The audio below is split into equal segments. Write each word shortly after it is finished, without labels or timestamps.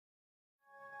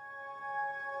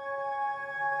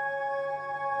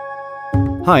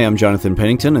Hi, I'm Jonathan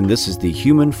Pennington, and this is the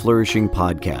Human Flourishing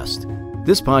Podcast.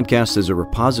 This podcast is a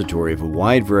repository of a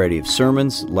wide variety of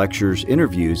sermons, lectures,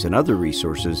 interviews, and other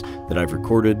resources that I've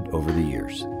recorded over the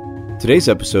years. Today's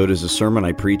episode is a sermon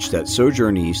I preached at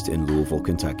Sojourn East in Louisville,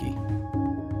 Kentucky.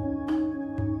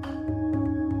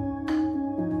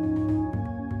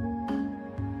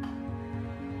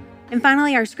 And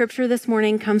finally, our scripture this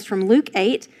morning comes from Luke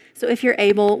 8. So if you're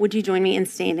able, would you join me in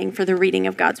standing for the reading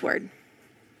of God's word?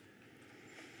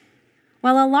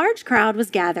 While a large crowd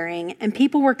was gathering and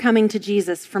people were coming to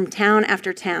Jesus from town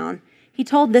after town, he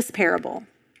told this parable.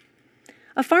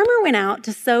 A farmer went out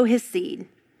to sow his seed.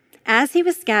 As he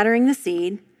was scattering the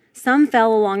seed, some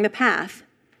fell along the path.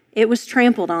 It was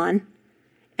trampled on,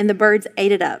 and the birds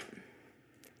ate it up.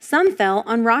 Some fell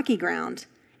on rocky ground,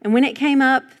 and when it came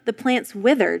up, the plants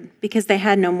withered because they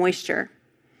had no moisture.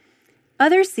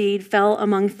 Other seed fell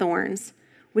among thorns,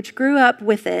 which grew up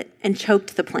with it and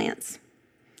choked the plants.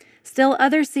 Still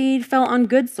other seed fell on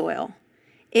good soil.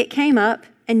 It came up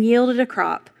and yielded a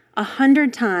crop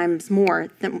 100 times more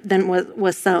than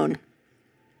was sown.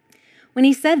 When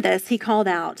he said this, he called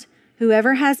out,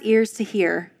 "Whoever has ears to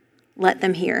hear, let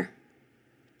them hear."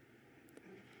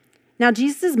 Now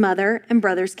Jesus' mother and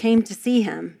brothers came to see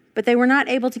him, but they were not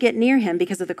able to get near him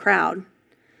because of the crowd.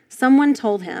 Someone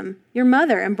told him, "Your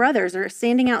mother and brothers are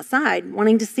standing outside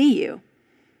wanting to see you."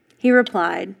 He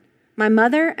replied, "My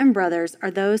mother and brothers are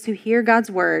those who hear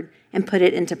God's word and put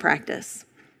it into practice."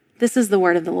 This is the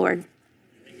word of the Lord.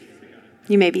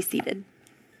 You may be seated.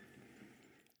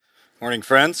 Morning,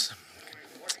 friends.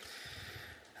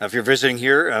 If you're visiting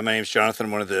here, my name is Jonathan.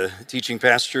 I'm one of the teaching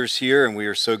pastors here, and we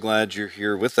are so glad you're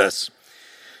here with us.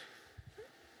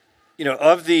 You know,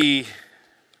 of the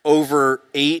over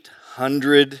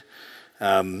 800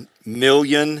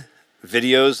 million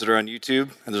videos that are on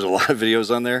YouTube, and there's a lot of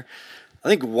videos on there, I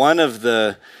think one of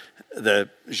the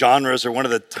genres or one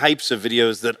of the types of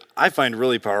videos that I find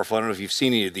really powerful, I don't know if you've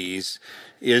seen any of these,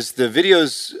 is the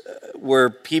videos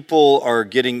where people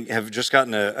have just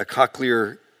gotten a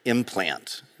cochlear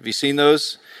implant. Have you seen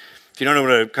those? If you don't know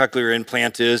what a cochlear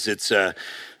implant is, it's a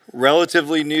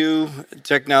relatively new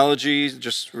technology,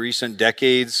 just recent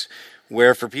decades,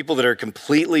 where for people that are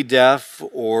completely deaf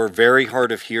or very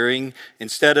hard of hearing,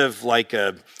 instead of like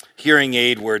a hearing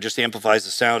aid where it just amplifies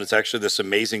the sound, it's actually this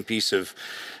amazing piece of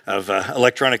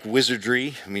electronic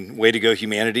wizardry. I mean, way to go,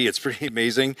 humanity. It's pretty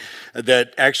amazing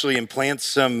that actually implants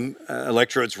some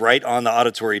electrodes right on the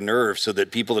auditory nerve so that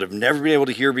people that have never been able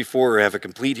to hear before or have a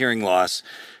complete hearing loss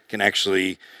can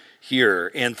actually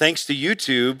hear. And thanks to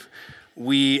YouTube,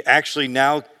 we actually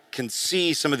now can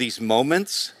see some of these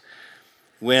moments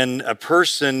when a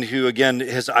person who, again,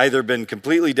 has either been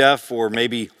completely deaf or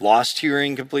maybe lost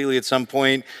hearing completely at some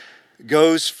point,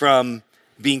 goes from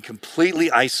being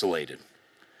completely isolated,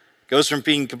 goes from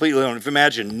being completely alone, if you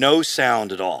imagine no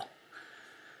sound at all,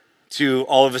 to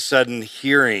all of a sudden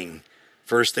hearing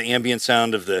first the ambient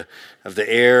sound of the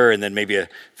air, and then maybe a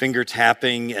finger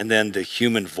tapping, and then the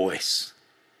human voice.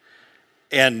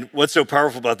 And what's so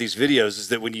powerful about these videos is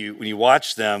that when you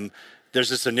watch them, there's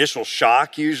this initial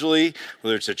shock usually,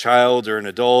 whether it's a child or an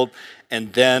adult,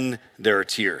 and then there are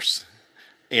tears.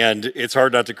 And it's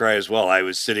hard not to cry as well. I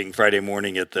was sitting Friday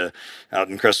morning out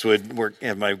in Crestwood,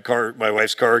 had my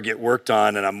wife's car get worked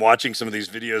on, and I'm watching some of these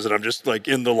videos, and I'm just like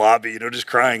in the lobby, just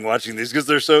crying watching these because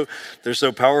they're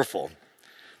so powerful.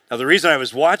 Now, the reason I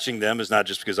was watching them is not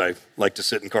just because I like to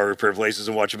sit in car repair places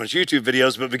and watch a bunch of YouTube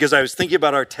videos, but because I was thinking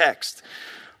about our text.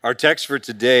 Our text for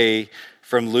today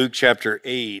from Luke chapter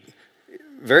 8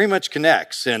 very much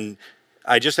connects. And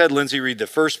I just had Lindsay read the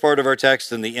first part of our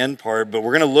text and the end part, but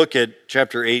we're going to look at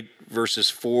chapter 8, verses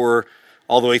 4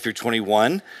 all the way through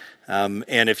 21.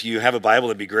 And if you have a Bible,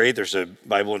 that'd be great. There's a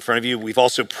Bible in front of you. We've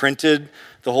also printed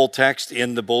the whole text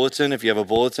in the bulletin, if you have a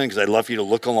bulletin, because I'd love for you to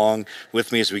look along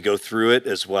with me as we go through it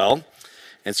as well.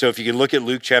 And so if you can look at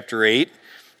Luke chapter 8,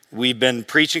 we've been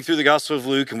preaching through the Gospel of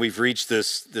Luke, and we've reached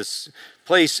this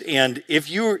place. And if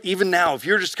you're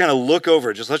just kind of look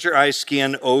over, just let your eyes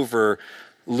scan over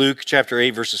Luke chapter 8,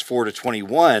 verses 4 to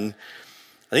 21,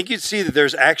 I think you'd see that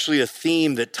there's actually a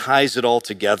theme that ties it all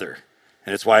together.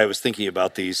 And it's why I was thinking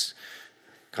about these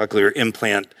cochlear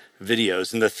implant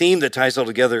videos. And the theme that ties it all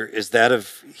together is that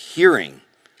of hearing.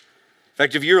 In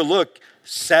fact, if you were to look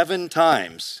 7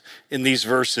 times in these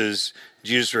verses,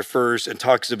 Jesus refers and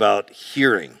talks about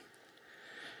hearing.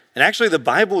 And actually, the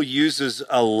Bible uses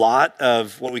a lot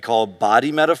of what we call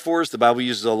body metaphors. The Bible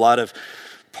uses a lot of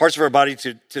parts of our body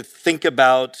to think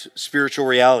about spiritual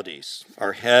realities,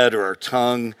 our head or our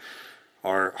tongue,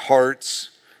 our hearts.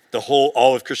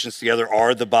 all of Christians together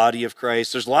are the body of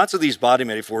Christ. There's lots of these body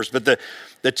metaphors, but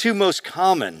the two most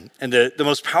common and the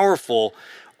most powerful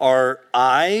are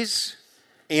eyes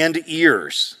and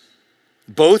ears,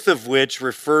 both of which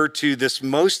refer to this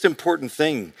most important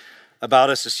thing about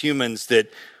us as humans,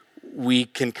 that we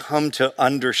can come to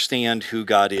understand who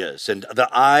God is. And the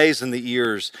eyes and the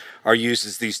ears are used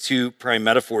as these two prime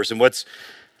metaphors. And what's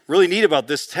really neat about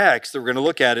this text that we're going to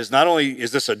look at is not only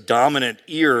is this a dominant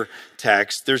ear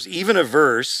text, there's even a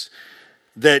verse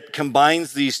that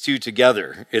combines these two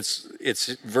together.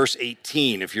 It's verse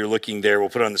 18, if you're looking there. We'll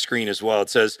put it on the screen as well. It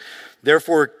says,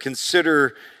 "Therefore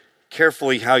consider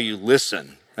carefully how you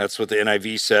listen." That's what the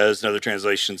NIV says. Another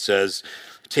translation says,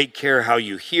 "Take care how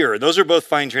you hear." Those are both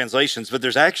fine translations, but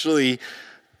there's actually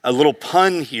a little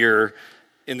pun here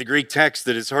in the Greek text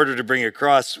that is harder to bring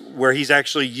across, where he's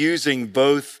actually using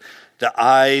both the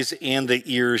eyes and the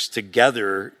ears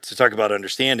together to talk about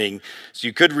understanding. So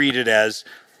you could read it as,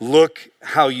 "Look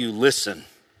how you listen."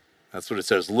 That's what it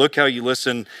says. Look how you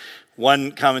listen.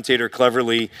 One commentator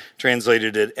cleverly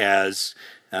translated it as,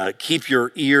 "Keep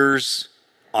your ears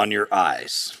on your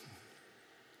eyes."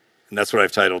 And that's what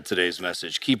I've titled today's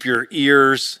message. Keep your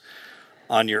ears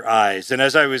on your eyes. And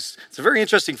it's a very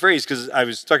interesting phrase, because I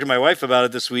was talking to my wife about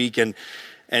it this week,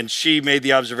 and she made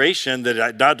the observation that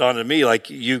it dawned on me, like,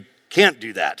 you can't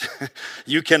do that.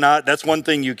 You cannot, that's one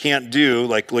thing you can't do,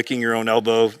 like licking your own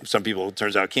elbow. Some people, it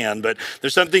turns out, can, but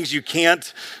there's some things you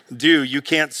can't do. You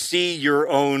can't see your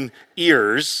own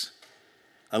ears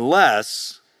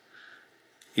unless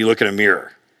you look in a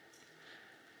mirror.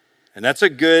 And that's a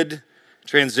good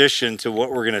transition to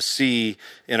what we're going to see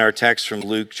in our text from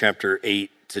Luke chapter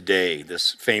 8 today,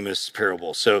 this famous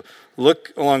parable. So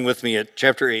look along with me at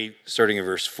chapter 8, starting in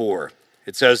verse 4.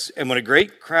 It says, "And when a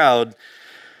great crowd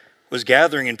was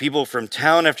gathering and people from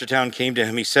town after town came to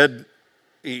him, he said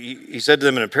to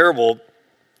them in a parable,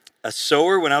 'A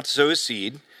sower went out to sow his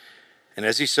seed, and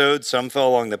as he sowed, some fell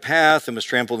along the path and was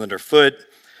trampled underfoot.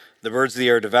 The birds of the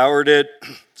air devoured it.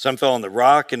 Some fell on the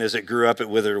rock, and as it grew up, it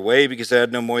withered away because it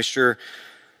had no moisture.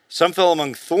 Some fell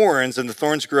among thorns, and the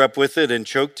thorns grew up with it and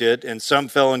choked it. And some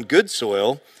fell in good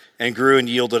soil and grew and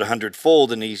yielded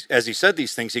 100-fold.' And as he said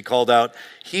these things, he called out,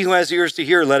 'He who has ears to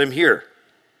hear, let him hear.'"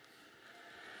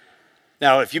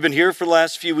 Now, if you've been here for the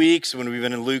last few weeks, when we've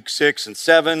been in Luke 6 and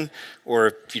 7, or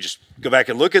if you just go back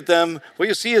and look at them, what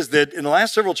you'll see is that in the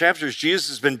last several chapters, Jesus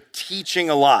has been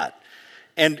teaching a lot.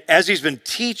 And as he's been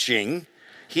teaching,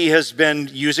 he has been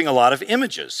using a lot of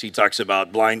images. He talks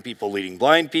about blind people leading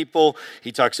blind people.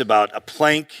 He talks about a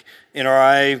plank in our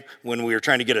eye when we were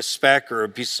trying to get a speck or a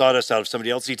piece of sawdust out of somebody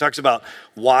else. He talks about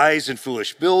wise and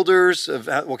foolish builders, of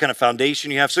what kind of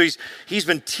foundation you have. So he's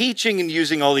been teaching and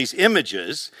using all these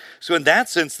images. So in that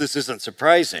sense, this isn't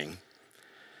surprising.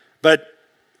 But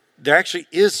there actually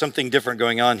is something different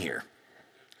going on here.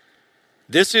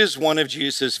 This is one of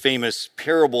Jesus' famous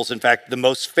parables. In fact, the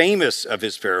most famous of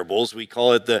his parables. We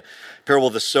call it the parable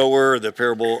of the sower, or the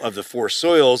parable of the four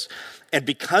soils. And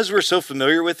because we're so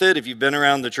familiar with it, if you've been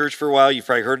around the church for a while, you've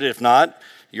probably heard it. If not,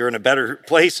 you're in a better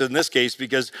place in this case,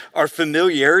 because our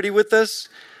familiarity with this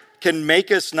can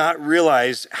make us not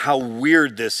realize how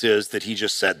weird this is that he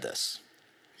just said this.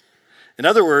 In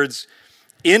other words,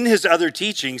 in his other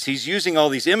teachings, he's using all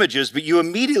these images, but you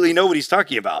immediately know what he's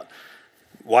talking about.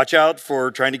 Watch out for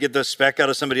trying to get the speck out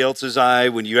of somebody else's eye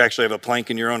when you actually have a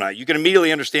plank in your own eye. You can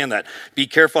immediately understand that. Be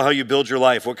careful how you build your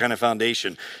life, what kind of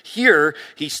foundation. Here,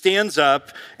 he stands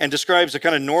up and describes a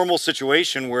kind of normal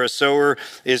situation where a sower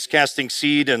is casting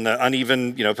seed in the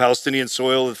uneven, Palestinian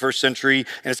soil of the first century,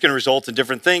 and it's going to result in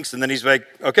different things. And then he's like,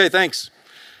 "Okay, thanks."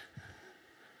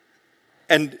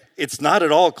 And it's not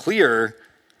at all clear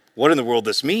what in the world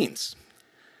this means.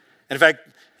 And in fact,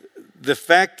 the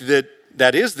fact that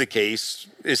that is the case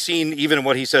is seen even in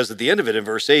what he says at the end of it in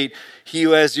verse 8. "He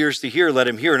who has ears to hear, let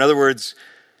him hear." In other words,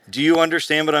 do you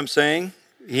understand what I'm saying?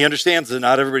 He understands that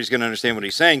not everybody's going to understand what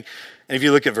he's saying. And if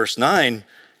you look at verse 9,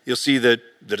 you'll see that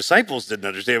the disciples didn't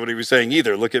understand what he was saying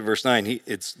either. Look at verse 9.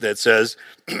 That says,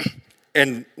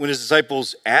 "And when his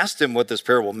disciples asked him what this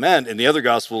parable meant," in the other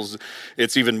Gospels,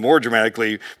 it's even more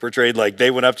dramatically portrayed, like they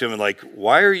went up to him and like,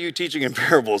 "Why are you teaching in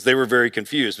parables?" They were very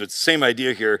confused, but it's the same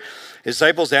idea here. His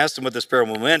disciples asked him what this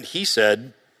parable meant. He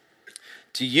said,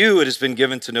 "To you it has been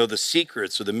given to know the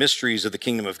secrets or the mysteries of the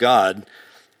kingdom of God,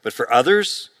 but for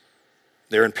others,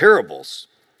 they're in parables,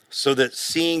 so that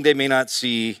seeing they may not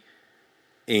see,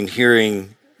 and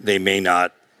hearing they may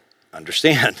not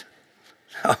understand."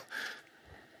 Now,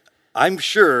 I'm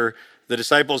sure the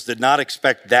disciples did not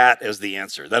expect that as the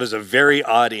answer. That is a very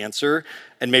odd answer,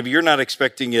 and maybe you're not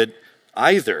expecting it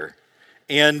either.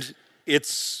 And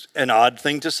it's an odd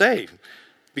thing to say.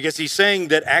 Because he's saying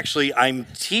that actually I'm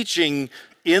teaching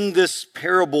in this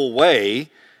parable way,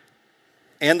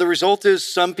 and the result is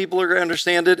some people are going to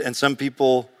understand it and some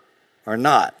people are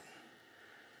not.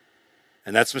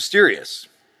 And that's mysterious.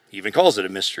 He even calls it a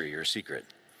mystery or a secret.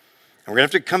 And we're going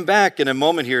to have to come back in a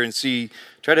moment here and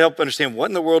try to help understand what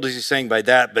in the world is he saying by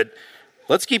that. But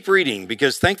let's keep reading,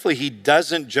 because thankfully he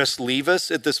doesn't just leave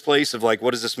us at this place of like,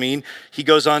 what does this mean? He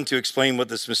goes on to explain what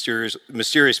this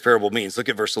mysterious parable means. Look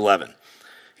at verse 11.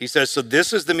 He says, so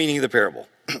this is the meaning of the parable.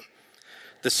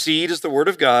 The seed is the word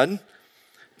of God.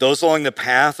 Those along the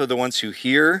path are the ones who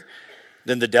hear.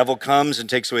 Then the devil comes and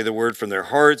takes away the word from their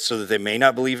hearts so that they may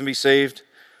not believe and be saved.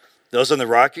 Those on the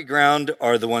rocky ground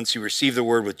are the ones who receive the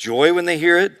word with joy when they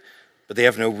hear it, but they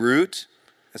have no root.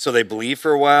 And so they believe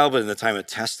for a while, but in the time of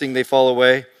testing, they fall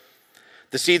away.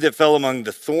 The seed that fell among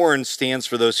the thorns stands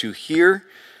for those who hear,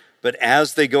 but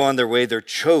as they go on their way, they're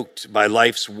choked by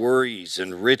life's worries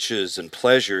and riches and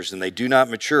pleasures, and they do not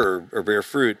mature or bear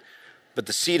fruit. But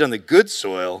the seed on the good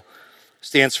soil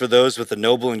stands for those with a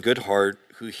noble and good heart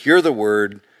who hear the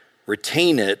word,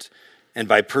 retain it, and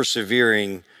by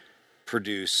persevering,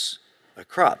 produce a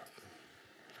crop.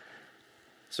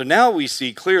 So now we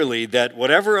see clearly that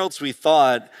whatever else we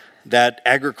thought that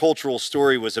agricultural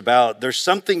story was about, there's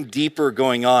something deeper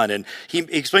going on. And he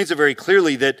explains it very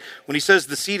clearly that when he says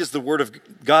the seed is the word of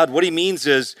God, what he means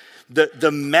is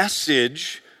the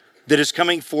message that is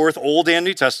coming forth, Old and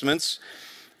New Testaments,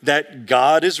 that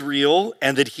God is real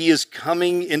and that he is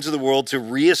coming into the world to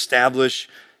reestablish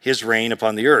his reign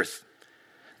upon the earth.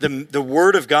 The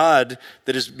word of God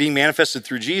that is being manifested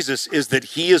through Jesus is that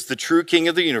he is the true king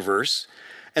of the universe,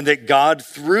 and that God,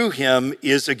 through him,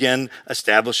 is again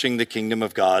establishing the kingdom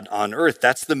of God on earth.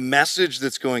 That's the message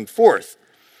that's going forth.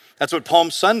 That's what Palm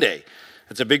Sunday,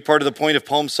 that's a big part of the point of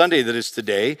Palm Sunday that is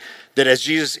today, that as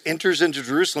Jesus enters into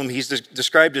Jerusalem, he's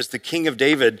described as the King of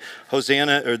David,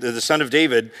 Hosanna, or the Son of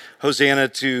David, Hosanna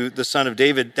to the Son of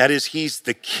David. That is, he's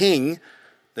the king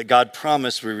that God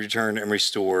promised would return and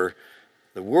restore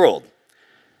the world.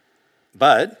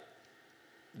 But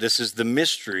this is the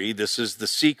mystery, this is the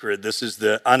secret, this is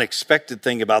the unexpected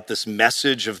thing about this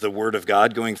message of the word of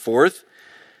God going forth,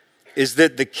 is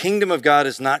that the kingdom of God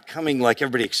is not coming like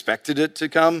everybody expected it to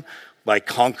come, by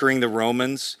conquering the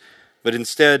Romans, but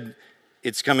instead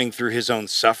it's coming through his own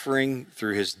suffering,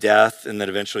 through his death, and then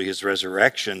eventually his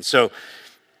resurrection. So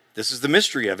this is the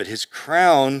mystery of it. His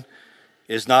crown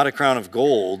is not a crown of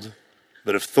gold,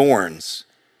 but of thorns.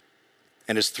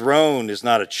 And his throne is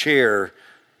not a chair,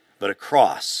 but a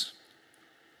cross.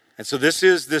 And so this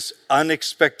is this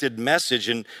unexpected message.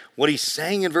 And what he's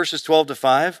saying in verses 12 to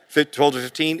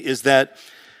 15 is that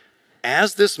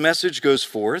as this message goes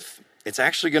forth, it's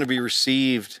actually going to be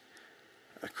received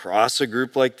across a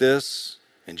group like this,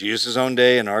 in Jesus' own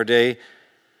day, in our day.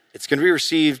 It's going to be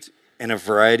received in a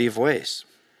variety of ways.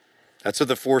 That's what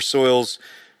the four soils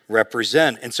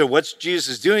represent. And so what Jesus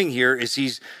is doing here is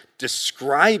he's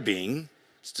describing,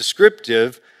 it's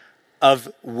descriptive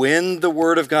of when the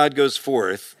word of God goes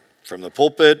forth from the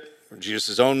pulpit, from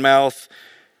Jesus' own mouth,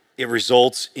 it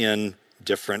results in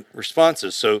different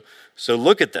responses. So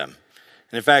look at them.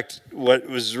 And in fact, what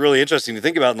was really interesting to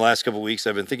think about in the last couple of weeks,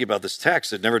 I've been thinking about this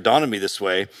text. It never dawned on me this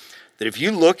way, that if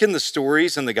you look in the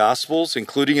stories in the Gospels,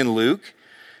 including in Luke,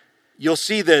 you'll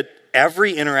see that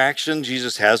every interaction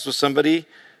Jesus has with somebody,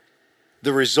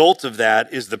 the result of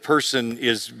that is the person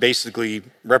is basically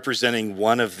representing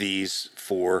one of these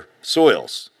four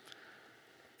soils.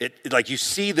 Like you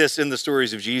see this in the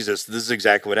stories of Jesus, this is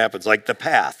exactly what happens. Like the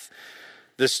path,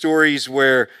 the stories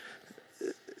where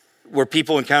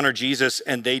people encounter Jesus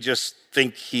and they just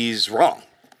think he's wrong,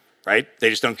 right? They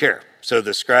just don't care. So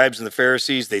the scribes and the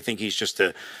Pharisees, they think he's just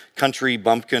a country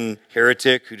bumpkin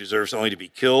heretic who deserves only to be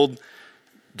killed.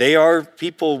 They are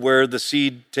people where the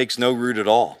seed takes no root at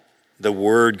all, the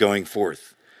word going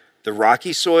forth. The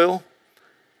rocky soil,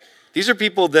 these are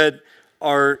people that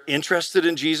are interested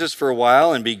in Jesus for a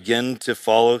while and begin to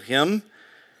follow him.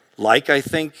 Like I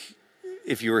think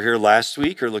if you were here last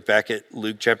week or look back at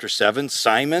Luke chapter 7,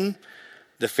 Simon,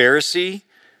 the Pharisee,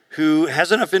 who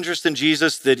has enough interest in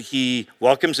Jesus that he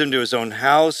welcomes him to his own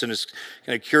house and is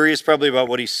kind of curious probably about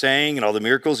what he's saying and all the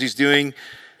miracles he's doing.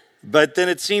 But then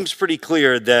it seems pretty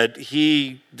clear that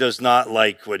he does not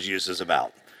like what Jesus is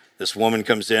about. This woman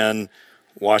comes in,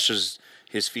 washes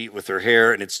his feet with her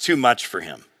hair, and it's too much for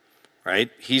him, right?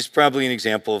 He's probably an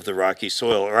example of the rocky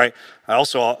soil, right? I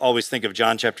also always think of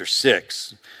John chapter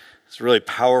 6. It's a really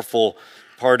powerful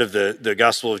part of the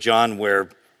Gospel of John where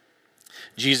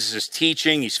Jesus is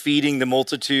teaching, he's feeding the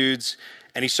multitudes,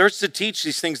 And he starts to teach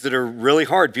these things that are really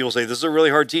hard. People say, this is a really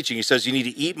hard teaching. He says, you need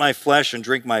to eat my flesh and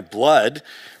drink my blood,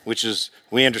 which is,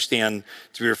 we understand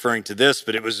to be referring to this,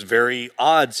 but it was very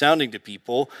odd sounding to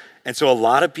people. And so a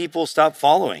lot of people stopped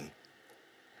following.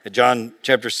 John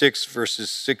chapter 6,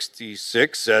 verses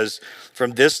 66 says,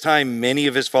 from this time, many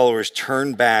of his followers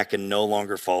turned back and no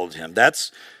longer followed him.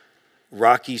 That's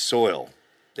rocky soil.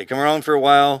 They come around for a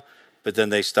while, but then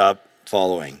they stop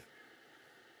following.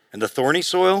 And the thorny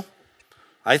soil,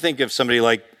 I think of somebody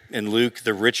like in Luke,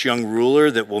 the rich young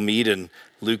ruler that we'll meet in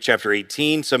Luke chapter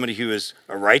 18, somebody who is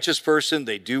a righteous person,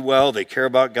 they do well, they care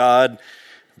about God,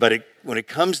 but when it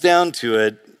comes down to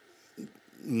it,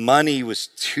 money was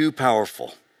too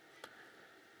powerful,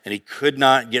 and he could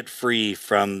not get free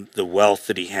from the wealth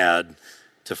that he had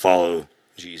to follow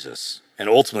Jesus. And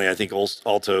ultimately, I think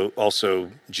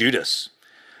also Judas,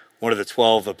 one of the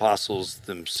 12 apostles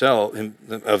themselves,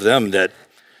 of them that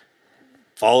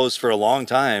follows for a long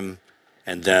time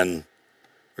and then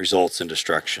results in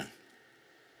destruction.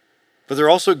 But there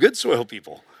are also good soil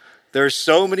people. There are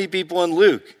so many people in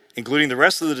Luke, including the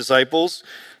rest of the disciples,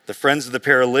 the friends of the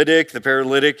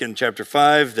paralytic in chapter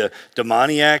 5, the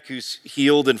demoniac who's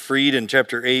healed and freed in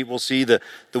chapter 8. We'll see the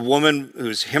woman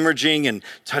who's hemorrhaging and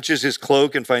touches his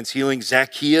cloak and finds healing.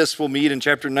 Zacchaeus we'll meet in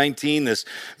chapter 19, this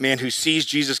man who sees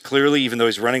Jesus clearly, even though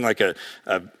he's running like a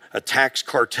tax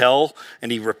cartel,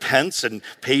 and he repents and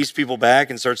pays people back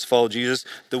and starts to follow Jesus.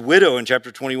 The widow in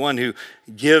chapter 21 who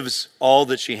gives all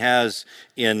that she has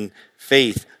in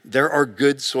faith. There are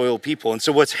good soil people. And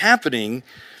so what's happening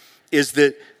is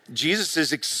that Jesus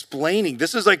is explaining,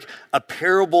 this is like a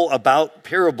parable about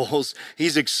parables.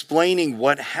 He's explaining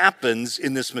what happens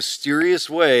in this mysterious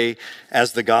way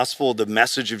as the gospel, the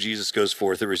message of Jesus goes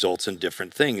forth. It results in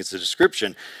different things. It's a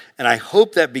description. And I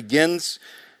hope that begins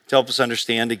to help us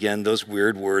understand, again, those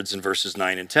weird words in verses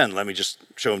 9 and 10. Let me just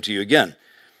show them to you again.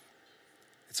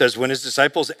 It says, when his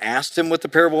disciples asked him what the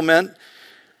parable meant,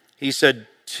 he said,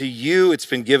 to you it's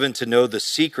been given to know the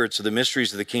secrets of the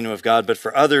mysteries of the kingdom of God, but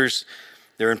for others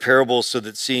they're in parables so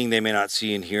that seeing they may not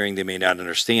see and hearing they may not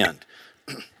understand.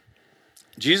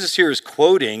 Jesus here is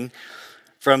quoting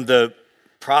from the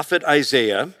prophet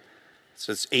Isaiah,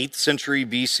 so it's 8th century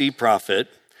BC prophet,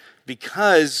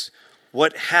 because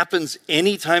what happens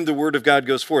anytime the word of God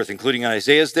goes forth, including on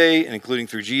Isaiah's day and including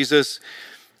through Jesus,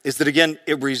 is that, again,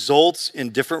 it results in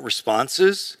different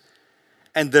responses.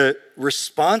 And the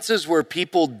responses where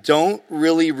people don't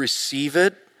really receive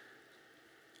it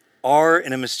are,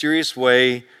 in a mysterious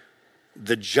way,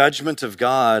 the judgment of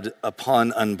God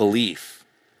upon unbelief.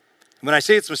 When I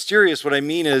say it's mysterious, what I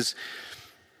mean is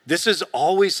this is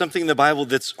always something in the Bible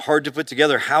that's hard to put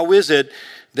together. How is it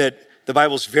that the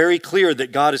Bible's very clear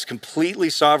that God is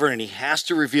completely sovereign and he has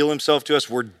to reveal himself to us?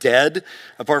 We're dead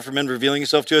apart from him revealing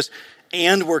himself to us,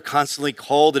 and we're constantly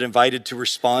called and invited to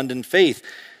respond in faith.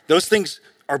 Those things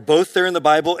are both there in the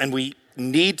Bible, and we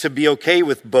need to be okay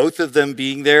with both of them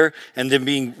being there and them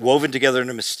being woven together in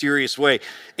a mysterious way.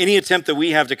 Any attempt that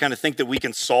we have to kind of think that we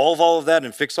can solve all of that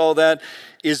and fix all of that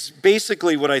is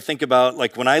basically what I think about,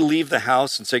 like when I leave the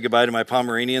house and say goodbye to my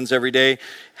Pomeranians every day,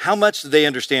 how much do they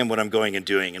understand what I'm going and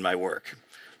doing in my work?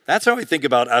 That's how I think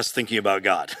about us thinking about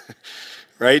God,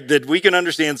 right? That we can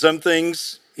understand some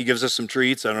things. He gives us some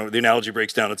treats. I don't know, the analogy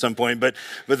breaks down at some point, but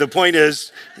the point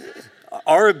is,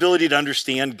 our ability to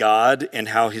understand God and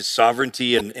how his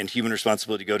sovereignty and human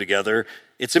responsibility go together,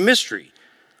 it's a mystery.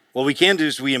 What we can do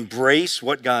is we embrace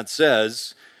what God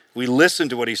says, we listen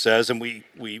to what he says, and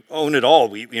we own it all.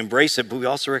 We embrace it, but we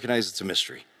also recognize it's a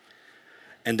mystery.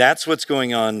 And that's what's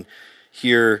going on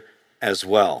here as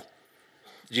well.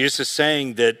 Jesus is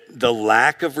saying that the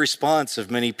lack of response of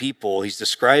many people, he's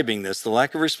describing this, the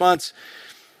lack of response,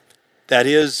 that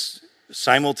is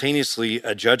simultaneously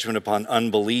a judgment upon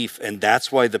unbelief, and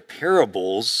that's why the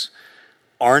parables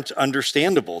aren't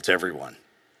understandable to everyone.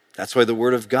 That's why the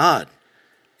word of God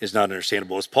is not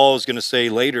understandable. As Paul is going to say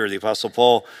later, the Apostle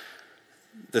Paul,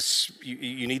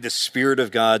 you need the Spirit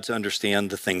of God to understand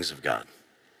the things of God.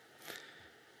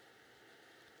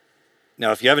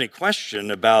 Now, if you have any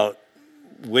question about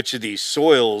which of these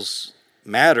soils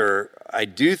matter, I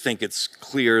do think it's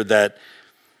clear that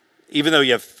even though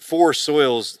you have 4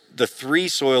 soils, the 3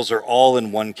 soils are all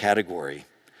in one category,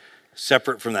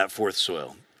 separate from that 4th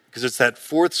soil. Because it's that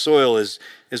 4th soil is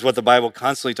what the Bible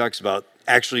constantly talks about,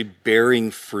 actually bearing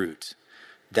fruit.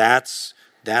 That's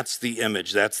the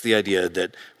image, that's the idea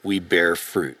that we bear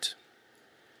fruit.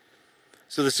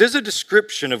 So this is a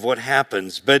description of what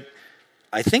happens, but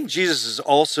I think Jesus is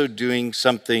also doing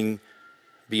something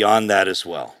beyond that as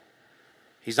well.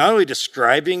 He's not only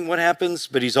describing what happens,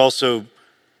 but he's also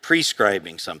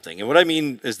prescribing something. And what I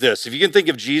mean is this: if you can think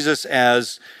of Jesus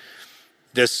as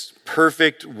this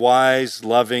perfect, wise,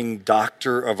 loving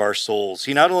doctor of our souls,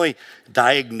 he not only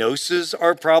diagnoses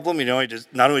our problem, he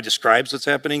not only describes what's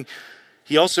happening,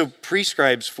 he also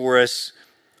prescribes for us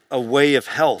a way of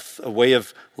health, a way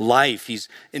of life. He's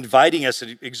inviting us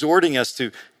and exhorting us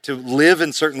to live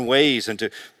in certain ways and to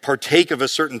partake of a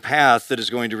certain path that is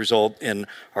going to result in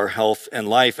our health and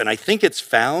life. And I think it's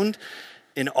found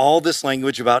in all this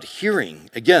language about hearing.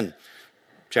 Again,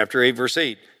 chapter 8, verse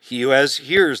 8, he who has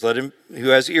ears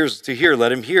to hear,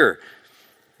 let him hear.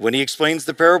 When he explains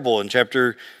the parable in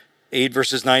chapter 8,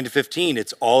 verses 9 to 15,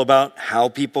 it's all about how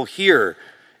people hear.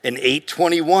 In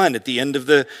 8:21, at the end of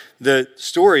the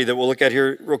story that we'll look at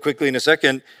here real quickly in a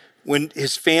second, when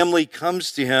his family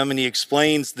comes to him and he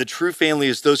explains the true family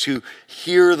is those who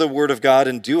hear the word of God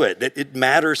and do it, that it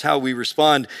matters how we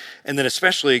respond. And then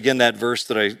especially, again, that verse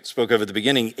that I spoke of at the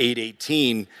beginning,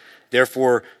 8:18,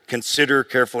 therefore consider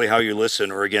carefully how you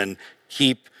listen, or again,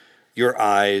 keep your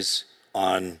eyes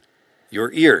on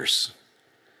your ears.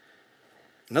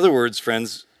 In other words,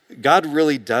 friends, God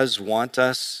really does want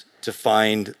us to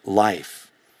find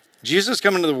life. Jesus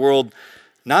came into the world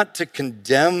not to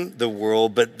condemn the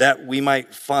world, but that we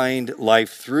might find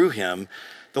life through him.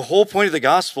 The whole point of the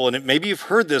gospel, and maybe you've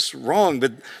heard this wrong,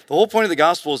 but the whole point of the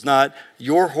gospel is not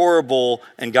you're horrible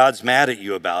and God's mad at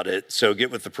you about it, so get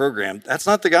with the program. That's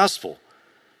not the gospel.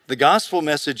 The gospel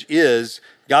message is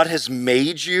God has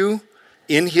made you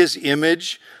in his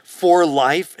image for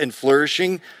life and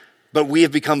flourishing, but we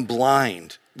have become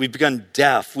blind. We've become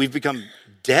deaf. We've become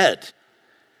dead.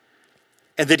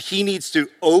 And that he needs to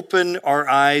open our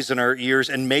eyes and our ears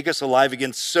and make us alive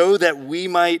again so that we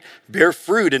might bear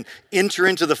fruit and enter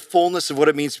into the fullness of what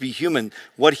it means to be human,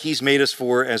 what he's made us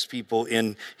for as people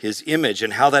in his image.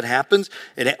 And how that happens,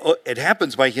 it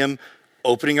happens by him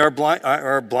opening our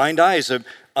blind eyes,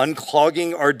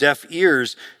 unclogging our deaf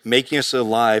ears, making us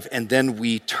alive, and then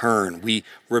we turn, we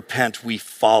repent, we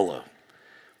follow,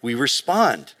 we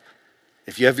respond.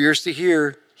 If you have ears to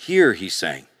hear, hear, he's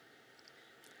saying.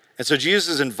 And so Jesus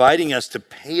is inviting us to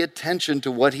pay attention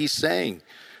to what he's saying,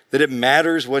 that it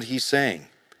matters what he's saying.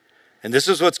 And this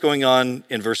is what's going on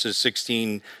in verses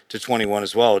 16 to 21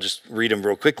 as well. I'll just read them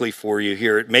real quickly for you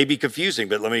here. It may be confusing,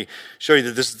 but let me show you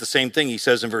that this is the same thing. He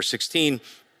says in verse 16,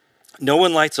 no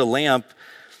one lights a lamp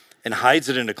and hides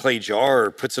it in a clay jar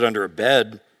or puts it under a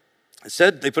bed.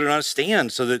 Instead, they put it on a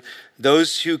stand so that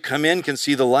those who come in can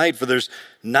see the light, for there's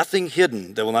nothing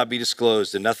hidden that will not be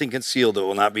disclosed and nothing concealed that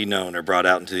will not be known or brought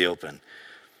out into the open.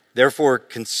 Therefore,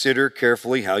 consider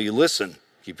carefully how you listen.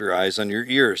 Keep your eyes on your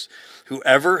ears.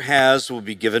 Whoever has will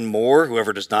be given more.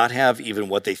 Whoever does not have, even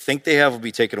what they think they have will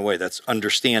be taken away. That's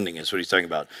understanding is what he's talking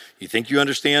about. You think you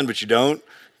understand, but you don't,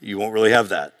 you won't really have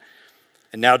that.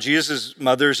 And now Jesus'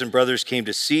 mothers and brothers came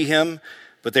to see him,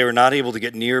 but they were not able to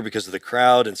get near because of the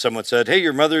crowd. And someone said, hey,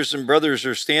 your mother and brothers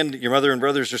are standing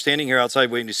here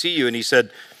outside waiting to see you. And he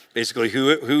said, basically,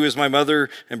 who is my mother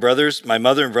and brothers? My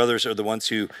mother and brothers are the ones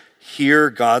who hear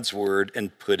God's word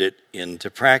and put it into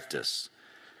practice.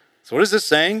 So what is this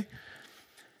saying?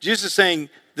 Jesus is saying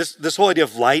this whole idea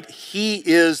of light, he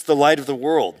is the light of the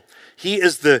world. He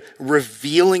is the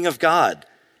revealing of God.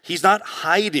 He's not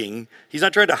hiding. He's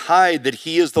not trying to hide that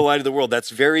he is the light of the world. That's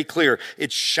very clear.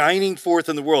 It's shining forth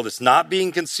in the world. It's not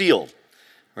being concealed,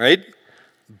 right?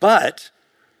 But,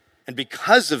 and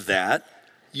because of that,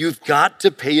 you've got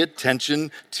to pay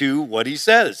attention to what he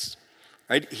says,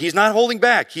 right? He's not holding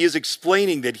back. He is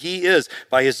explaining that he is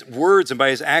by his words and by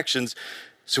his actions.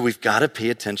 So we've got to pay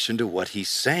attention to what he's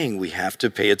saying. We have to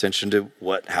pay attention to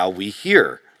how we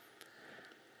hear.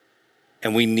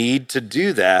 And we need to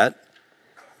do that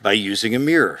by using a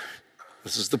mirror.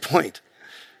 This is the point.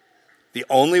 The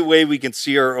only way we can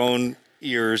see our own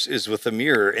ears is with a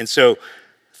mirror. And so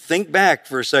think back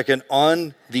for a second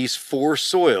on these four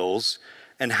soils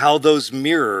and how those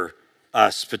mirror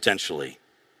us potentially.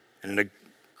 And in a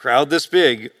crowd this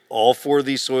big, all four of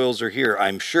these soils are here,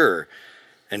 I'm sure.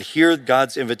 And hear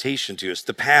God's invitation to us,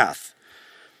 the path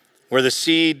where the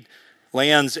seed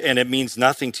lands and it means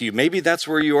nothing to you. Maybe that's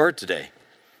where you are today.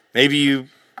 Maybe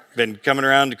you've been coming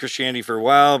around to Christianity for a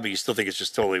while, but you still think it's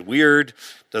just totally weird,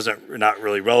 not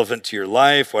really relevant to your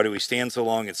life. Why do we stand so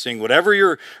long and sing? Whatever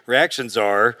your reactions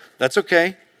are, that's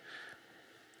okay.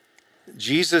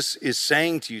 Jesus is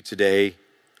saying to you today,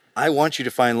 I want you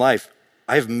to find life.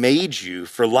 I've made you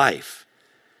for life.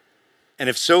 And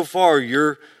if so far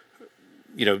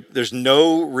there's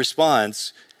no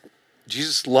response,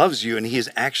 Jesus loves you and he is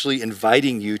actually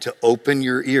inviting you to open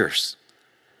your ears.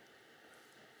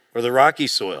 Or the rocky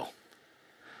soil.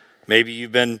 Maybe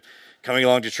you've been coming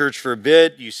along to church for a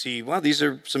bit, you see, wow, these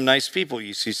are some nice people.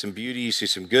 You see some beauty, you see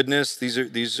some goodness. This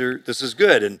is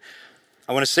good. And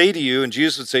I want to say to you, and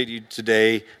Jesus would say to you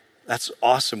today, that's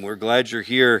awesome. We're glad you're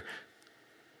here.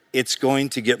 It's going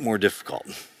to get more difficult.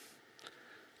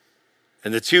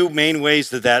 And the two main ways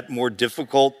that more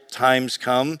difficult times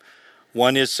come,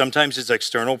 one is sometimes it's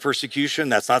external persecution.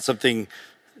 That's not something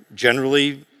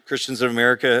generally Christians in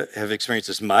America have experienced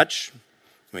as much.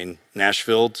 I mean,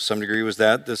 Nashville to some degree was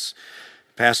that this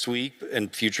past week,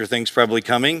 and future things probably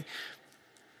coming.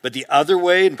 But the other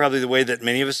way, and probably the way that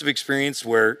many of us have experienced,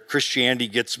 where Christianity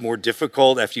gets more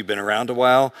difficult after you've been around a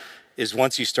while, is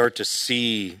once you start to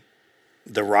see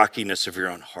the rockiness of your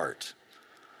own heart.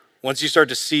 Once you start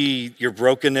to see your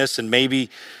brokenness, and maybe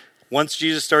once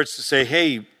Jesus starts to say,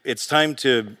 hey, it's time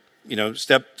to,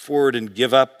 step forward and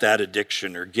give up that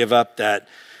addiction or give up that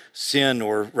sin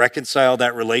or reconcile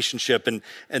that relationship. And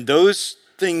those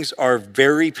things are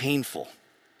very painful.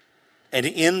 And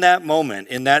in that moment,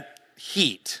 in that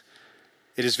heat,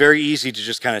 it is very easy to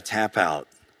just kind of tap out.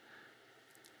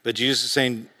 But Jesus is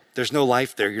saying, there's no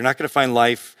life there. You're not going to find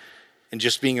life in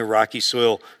just being a rocky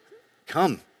soil.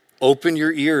 Come, open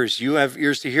your ears. You have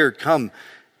ears to hear. Come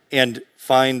and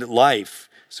find life.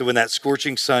 So when that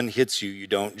scorching sun hits you, you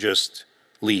don't just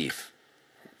leave.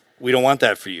 We don't want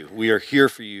that for you. We are here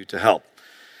for you to help.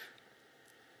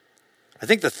 I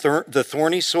think the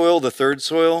thorny soil, the third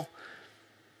soil,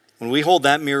 when we hold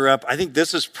that mirror up, I think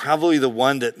this is probably the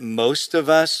one that most of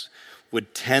us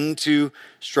would tend to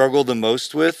struggle the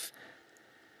most with.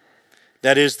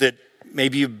 That is that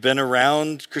maybe you've been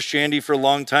around Christianity for a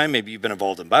long time. Maybe you've been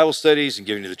involved in Bible studies and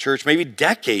giving to the church, maybe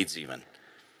decades even.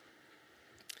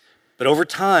 But over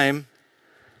time,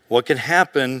 what can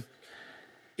happen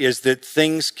is that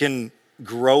things can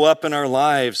grow up in our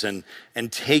lives and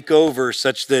take over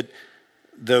such that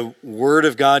the Word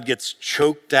of God gets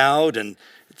choked out and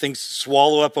things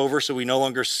swallow up over so we no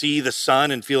longer see the sun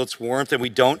and feel its warmth and we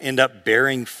don't end up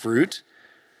bearing fruit.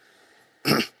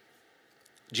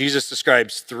 Jesus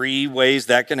describes 3 ways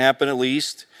that can happen at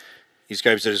least. He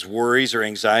describes it as worries or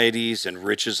anxieties and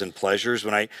riches and pleasures.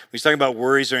 When he's talking about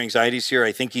worries or anxieties here,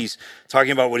 I think he's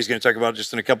talking about what he's going to talk about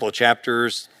just in a couple of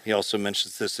chapters. He also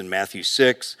mentions this in Matthew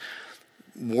 6.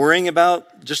 Worrying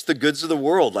about just the goods of the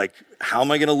world, like how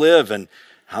am I going to live and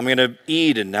how am I going to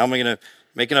eat and how am I going to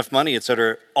make enough money,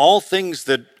 etc. All things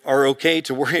that are okay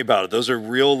to worry about. Those are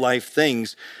real life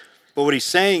things. But what he's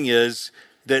saying is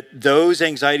that those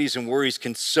anxieties and worries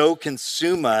can so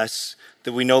consume us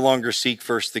that we no longer seek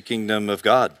first the kingdom of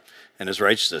God and his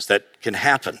righteousness. That can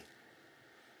happen.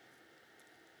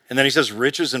 And then he says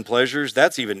riches and pleasures,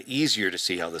 that's even easier to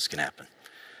see how this can happen.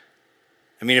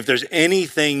 I mean, if there's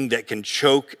anything that can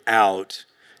choke out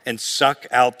and suck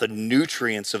out the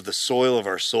nutrients of the soil of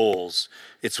our souls,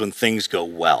 it's when things go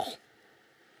well.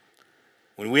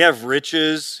 When we have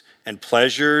riches and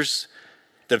pleasures,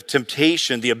 the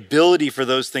temptation, the ability for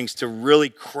those things to really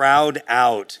crowd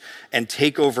out and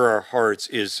take over our hearts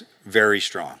is very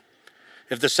strong.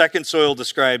 If the second soil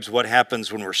describes what happens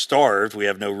when we're starved, we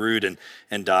have no root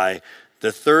and die,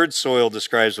 the third soil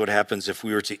describes what happens if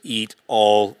we were to eat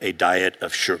all a diet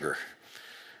of sugar.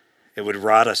 It would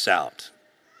rot us out,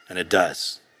 and it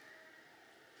does.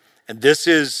 And this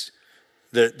is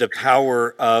the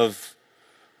power of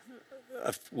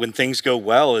when things go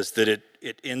well, is that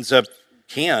it ends up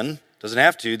doesn't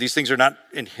have to. These things are not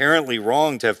inherently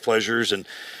wrong to have pleasures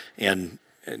and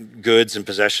goods and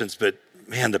possessions, but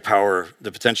man, the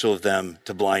potential of them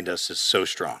to blind us is so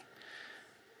strong.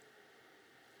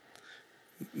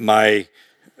 My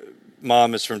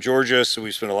mom is from Georgia, so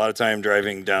we spent a lot of time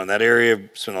driving down that area,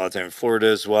 spent a lot of time in Florida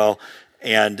as well.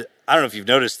 And I don't know if you've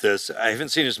noticed this, I haven't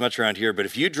seen it as much around here, but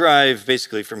if you drive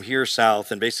basically from here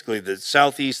south and basically the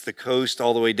southeast, the coast,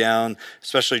 all the way down,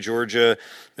 especially Georgia,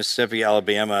 Mississippi,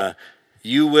 Alabama,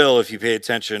 you will, if you pay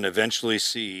attention, eventually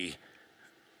see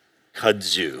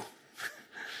kudzu.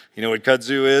 You know what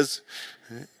kudzu is?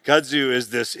 Kudzu is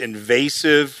this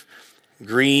invasive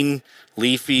green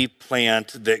leafy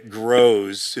plant that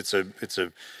grows. It's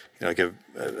like a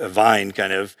vine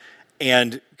kind of,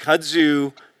 and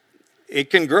kudzu, it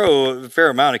can grow a fair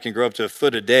amount. It can grow up to a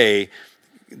foot a day.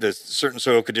 The certain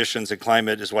soil conditions and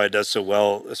climate is why it does so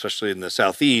well, especially in the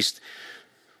southeast.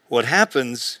 What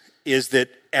happens is that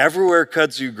everywhere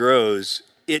kudzu grows,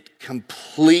 it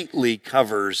completely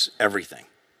covers everything.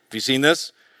 Have you seen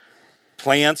this?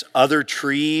 Plants, other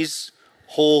trees,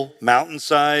 whole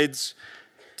mountainsides,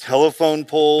 telephone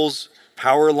poles,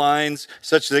 power lines,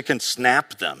 such that it can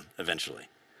snap them eventually.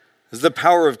 This is the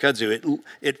power of kudzu.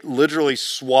 It literally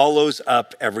swallows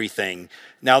up everything.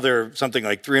 Now there are something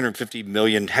like 350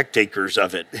 million hectares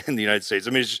of it in the United States.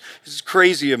 I mean, it's just a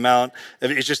crazy amount.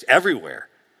 It's just everywhere.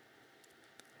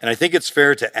 And I think it's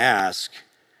fair to ask,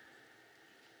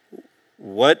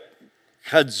 what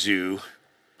kudzu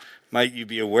might you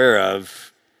be aware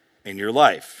of in your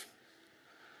life?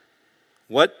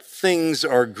 What things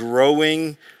are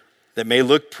growing that may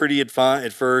look pretty at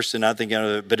first and not thinking of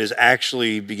it, but is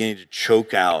actually beginning to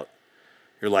choke out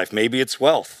your life? Maybe it's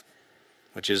wealth,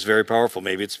 which is very powerful.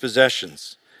 Maybe it's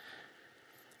possessions.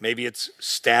 Maybe it's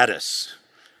status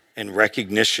and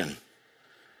recognition.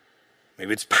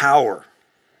 Maybe it's power.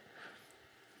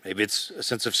 Maybe it's a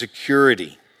sense of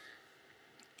security.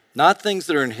 Not things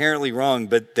that are inherently wrong,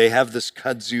 but they have this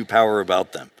kudzu power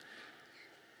about them.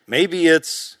 Maybe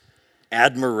it's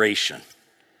admiration.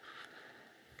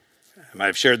 I might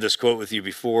have shared this quote with you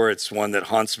before. It's one that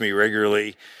haunts me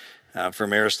regularly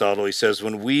from Aristotle. He says,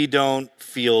 when we don't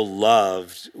feel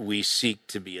loved, we seek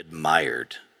to be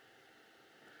admired.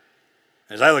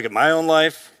 As I look at my own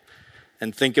life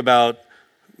and think about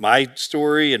my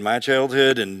story and my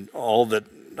childhood and all that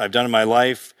I've done in my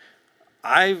life,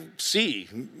 I see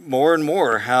more and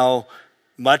more how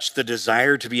much the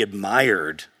desire to be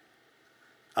admired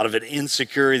out of an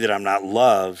insecurity that I'm not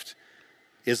loved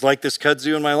is like this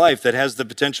kudzu in my life that has the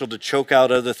potential to choke out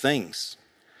other things.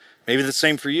 Maybe the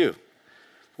same for you.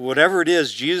 Whatever it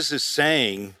is, Jesus is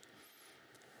saying,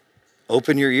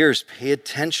 open your ears, pay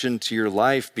attention to your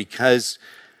life, because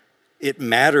it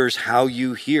matters how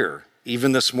you hear,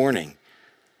 even this morning,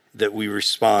 that we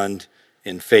respond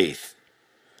in faith.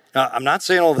 Now, I'm not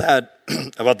saying all that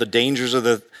about the dangers of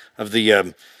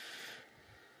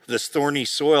this thorny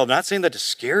soil. I'm not saying that to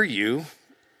scare you,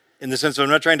 in the sense of I'm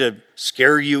not trying to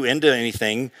scare you into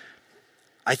anything.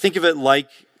 I think of it like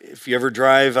if you ever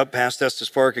drive up past Estes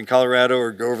Park in Colorado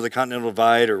or go over the Continental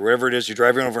Divide or wherever it is, you're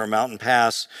driving over a mountain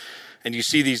pass and you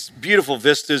see these beautiful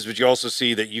vistas, but you also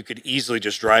see that you could easily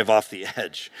just drive off the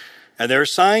edge. And there are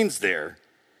signs there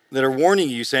that are warning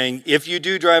you, saying, if you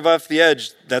do drive off the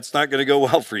edge, that's not going to go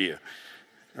well for you,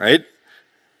 right?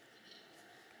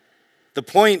 The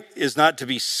point is not to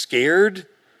be scared,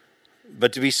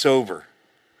 but to be sober,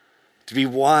 to be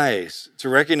wise, to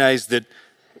recognize that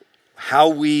how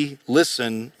we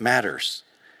listen matters.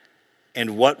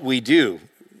 And what we do,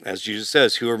 as Jesus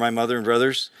says, who are my mother and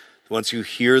brothers? The ones who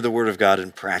hear the word of God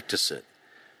and practice it.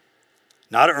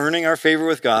 Not earning our favor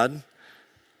with God,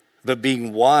 but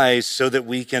being wise so that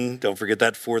we can, don't forget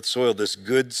that fourth soil, this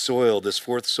good soil, this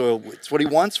fourth soil, it's what he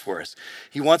wants for us.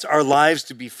 He wants our lives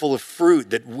to be full of fruit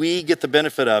that we get the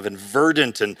benefit of, and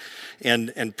verdant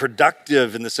and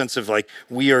productive, in the sense of like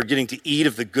we are getting to eat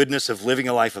of the goodness of living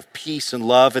a life of peace and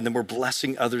love, and then we're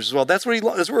blessing others as well. That's what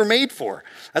that's what we're made for.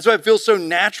 That's why it feels so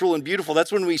natural and beautiful.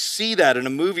 That's when we see that in a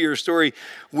movie or a story,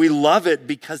 we love it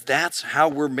because that's how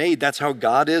we're made. That's how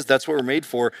God is. That's what we're made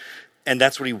for, and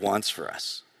that's what he wants for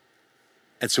us.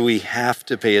 And so we have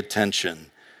to pay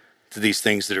attention to these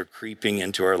things that are creeping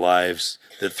into our lives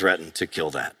that threaten to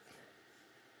kill that.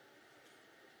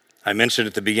 I mentioned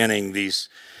at the beginning these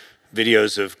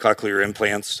videos of cochlear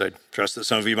implants. I trust that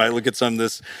some of you might look at some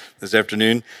this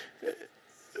afternoon.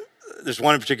 There's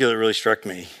one in particular that really struck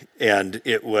me, and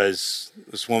it was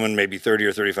this woman, maybe 30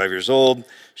 or 35 years old.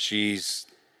 She's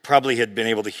probably had been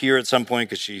able to hear at some point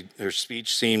because her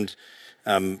speech seemed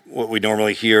what we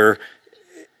normally hear,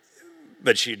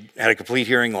 but she had a complete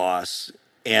hearing loss.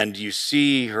 And you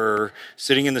see her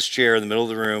sitting in this chair in the middle of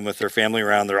the room with her family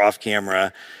around. They're off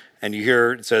camera. And you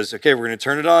hear it says, okay, we're going to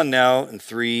turn it on now in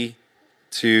 3,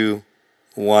 2,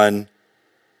 1. And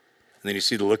then you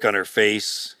see the look on her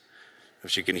face. If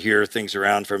she can hear things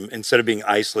around from, instead of being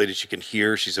isolated, she can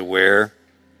hear, she's aware.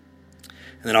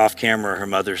 And then off camera, her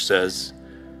mother says,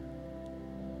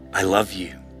 I love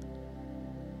you.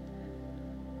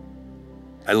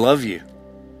 I love you.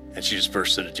 And she just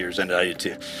burst into tears, and I did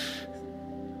too.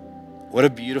 What a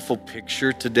beautiful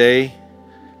picture today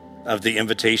of the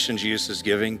invitation Jesus is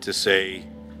giving to say,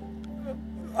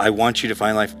 I want you to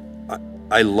find life.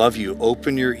 I love you.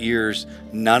 Open your ears.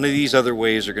 None of these other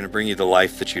ways are going to bring you the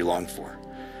life that you long for.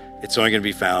 It's only going to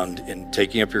be found in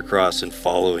taking up your cross and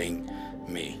following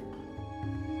me.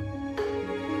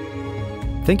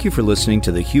 Thank you for listening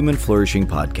to the Human Flourishing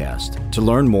Podcast. To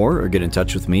learn more or get in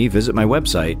touch with me, visit my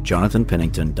website,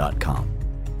 jonathanpennington.com.